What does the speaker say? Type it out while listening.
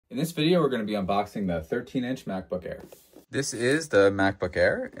In this video, we're going to be unboxing the 13-inch MacBook Air. This is the MacBook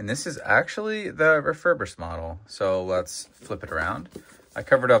Air, and this is actually the refurbished model. So let's flip it around. I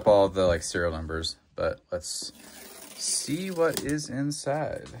covered up all the serial numbers, but let's see what is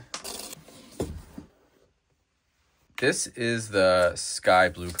inside. This is the sky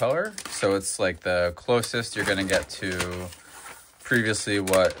blue color. So it's like the closest you're going to get to previously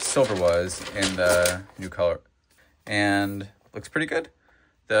what silver was in the new color. And looks pretty good.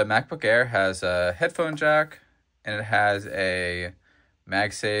 The MacBook Air has a headphone jack, and it has a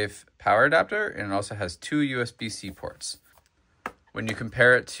MagSafe power adapter, and it also has two USB-C ports. When you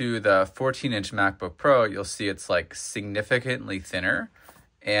compare it to the 14-inch MacBook Pro, you'll see it's significantly thinner,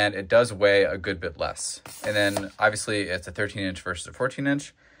 and it does weigh a good bit less. And then obviously it's a 13-inch versus a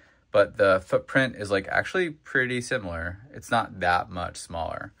 14-inch, but the footprint is actually pretty similar. It's not that much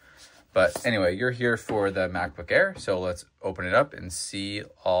smaller. But anyway, you're here for the MacBook Air, so let's open it up and see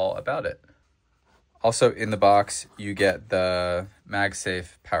all about it. Also in the box, you get the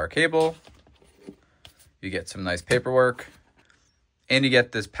MagSafe power cable, you get some nice paperwork, and you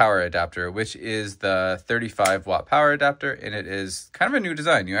get this power adapter, which is the 35-watt power adapter, and it is kind of a new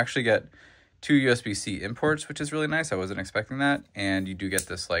design. You actually get two USB-C imports, which is really nice. I wasn't expecting that, and you do get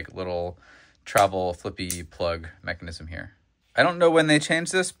this little travel flippy plug mechanism here. I don't know when they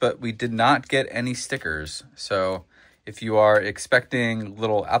changed this, but we did not get any stickers. So if you are expecting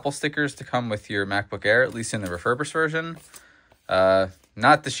little Apple stickers to come with your MacBook Air, at least in the refurbished version,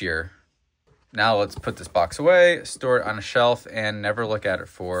 not this year. Now let's put this box away, store it on a shelf, and never look at it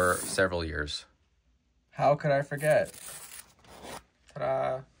for several years. How could I forget?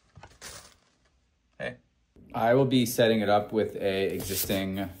 Ta-da! Hey. I will be setting it up with a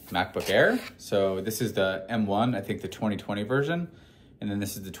existing MacBook Air. So this is the M1, I think the 2020 version, and then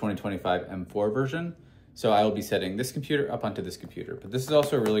this is the 2025 M4 version. So I will be setting this computer up onto this computer. But this is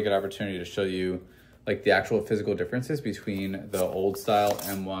also a really good opportunity to show you the actual physical differences between the old style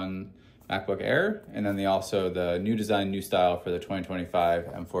M1 MacBook Air and then also the new design, new style for the 2025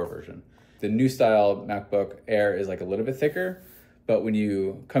 M4 version. The new style MacBook Air is a little bit thicker, but when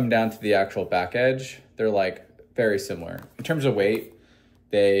you come down to the actual back edge, they're very similar. In terms of weight,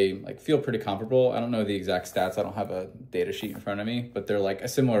 they feel pretty comparable. I don't know the exact stats. I don't have a data sheet in front of me, but they're a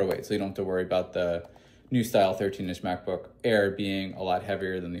similar weight. So you don't have to worry about the new style 13-inch MacBook Air being a lot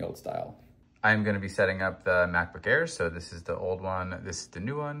heavier than the old style. I'm going to be setting up the MacBook Air. So this is the old one. This is the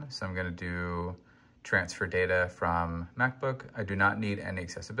new one. So I'm going to do transfer data from MacBook. I do not need any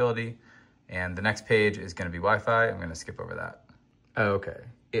accessibility. And the next page is going to be Wi-Fi. I'm going to skip over that. Okay,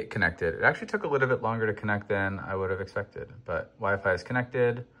 it connected. It actually took a little bit longer to connect than I would have expected, but Wi-Fi is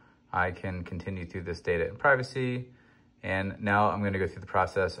connected. I can continue through this data in privacy. And now I'm going to go through the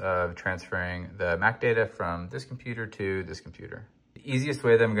process of transferring the Mac data from this computer to this computer. The easiest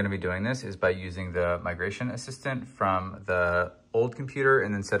way that I'm going to be doing this is by using the migration assistant from the old computer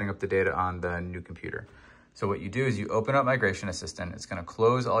and then setting up the data on the new computer. So what you do is you open up migration assistant. It's going to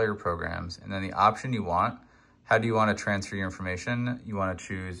close all your programs, and then the option you want, how do you want to transfer your information? You want to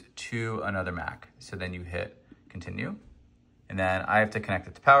choose to another Mac. So then you hit continue, and then I have to connect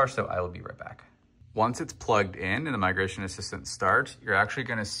it to power, so I will be right back. Once it's plugged in and the migration assistant starts, you're actually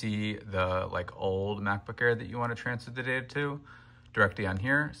going to see the old MacBook Air that you want to transfer the data to directly on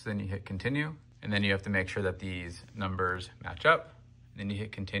here. So then you hit continue, and then you have to make sure that these numbers match up. Then you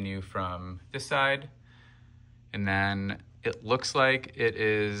hit continue from this side, and then it looks like it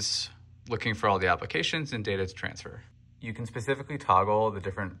is looking for all the applications and data to transfer. You can specifically toggle the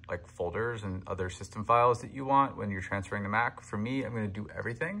different folders and other system files that you want when you're transferring the Mac. For me, I'm going to do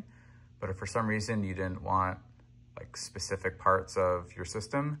everything, but if for some reason you didn't want specific parts of your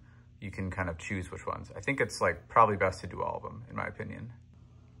system, you can kind of choose which ones. I think it's probably best to do all of them, in my opinion.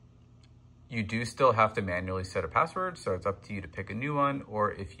 You do still have to manually set a password, so it's up to you to pick a new one,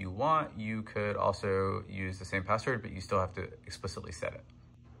 or if you want, you could also use the same password, but you still have to explicitly set it.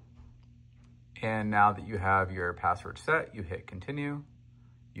 And now that you have your password set, you hit continue.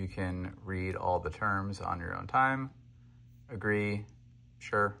 You can read all the terms on your own time, agree,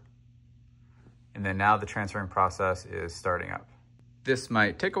 sure. And then now the transferring process is starting up. This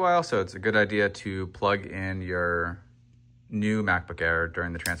might take a while, so it's a good idea to plug in your new MacBook Air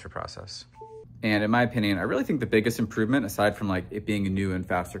during the transfer process. And in my opinion, I really think the biggest improvement, aside from it being a new and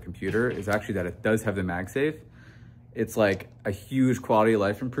faster computer, is actually that it does have the MagSafe. It's a huge quality of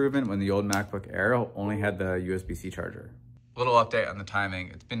life improvement when the old MacBook Air only had the USB-C charger. Little update on the timing.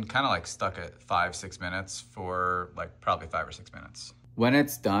 It's been kind of stuck at 5-6 minutes for probably 5 or 6 minutes. When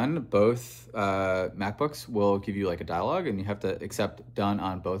it's done, both MacBooks will give you a dialogue, and you have to accept done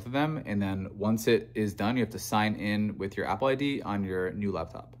on both of them. And then once it is done, you have to sign in with your Apple ID on your new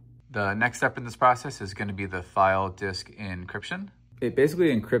laptop. The next step in this process is going to be the file disk encryption. It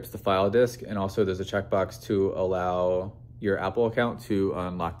basically encrypts the file disk, and also there's a checkbox to allow your Apple account to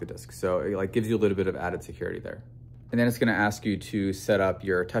unlock the disk. So it like gives you a little bit of added security there. And then it's going to ask you to set up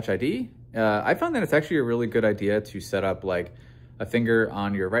your Touch ID. I found that it's actually a really good idea to set up like a finger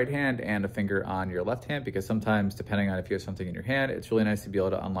on your right hand and a finger on your left hand, because sometimes depending on if you have something in your hand, it's really nice to be able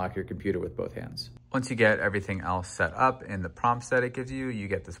to unlock your computer with both hands. Once you get everything else set up in the prompts that it gives you, you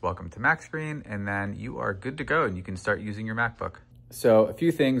get this welcome to Mac screen, and then you are good to go and you can start using your MacBook. So a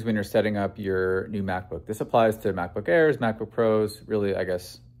few things when you're setting up your new MacBook. This applies to MacBook Airs, MacBook Pros, really, I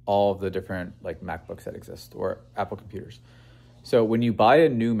guess, all of the different like MacBooks that exist or Apple computers. So when you buy a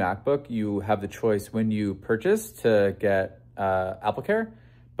new MacBook, you have the choice when you purchase to get AppleCare,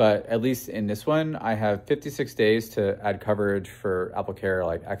 but at least in this one, I have 56 days to add coverage for AppleCare,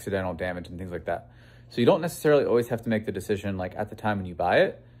 like accidental damage and things like that. So you don't necessarily always have to make the decision like at the time when you buy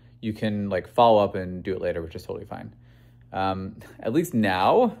it. You can like follow up and do it later, which is totally fine. At least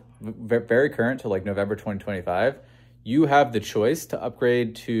now, very current to like November 2025, you have the choice to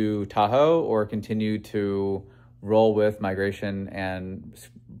upgrade to Tahoe or continue to roll with migration and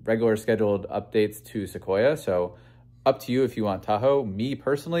regular scheduled updates to Sequoia. So up to you if you want Tahoe. Me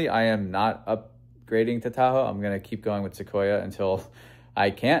personally, I am not upgrading to Tahoe. I'm going to keep going with Sequoia until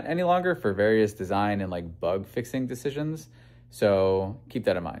I can't any longer for various design and like bug fixing decisions. So keep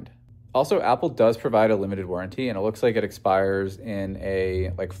that in mind. Also, Apple does provide a limited warranty, and it looks like it expires in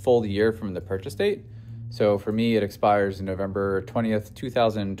a like full year from the purchase date. So for me, it expires in November 20th,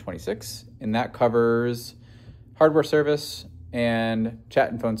 2026, and that covers hardware service and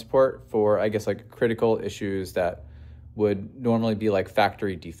chat and phone support for, I guess, like critical issues that would normally be like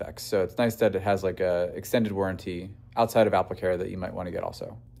factory defects. So it's nice that it has like a extended warranty outside of AppleCare that you might want to get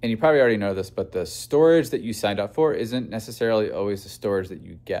also. And you probably already know this, but the storage that you signed up for isn't necessarily always the storage that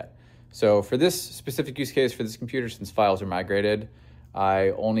you get. So for this specific use case for this computer, since files are migrated,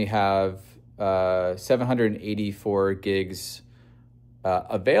 I only have 784 gigs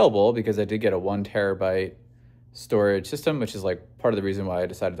available because I did get a 1 terabyte storage system, which is like part of the reason why I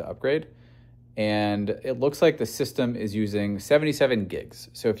decided to upgrade. And it looks like the system is using 77 gigs.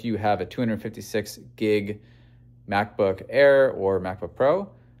 So if you have a 256 gig MacBook Air or MacBook Pro,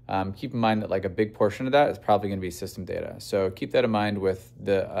 keep in mind that like a big portion of that is probably going to be system data. So keep that in mind with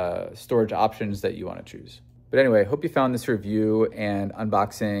the storage options that you want to choose. But anyway, hope you found this review and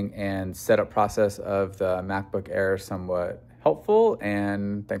unboxing and setup process of the MacBook Air somewhat helpful,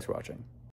 and thanks for watching.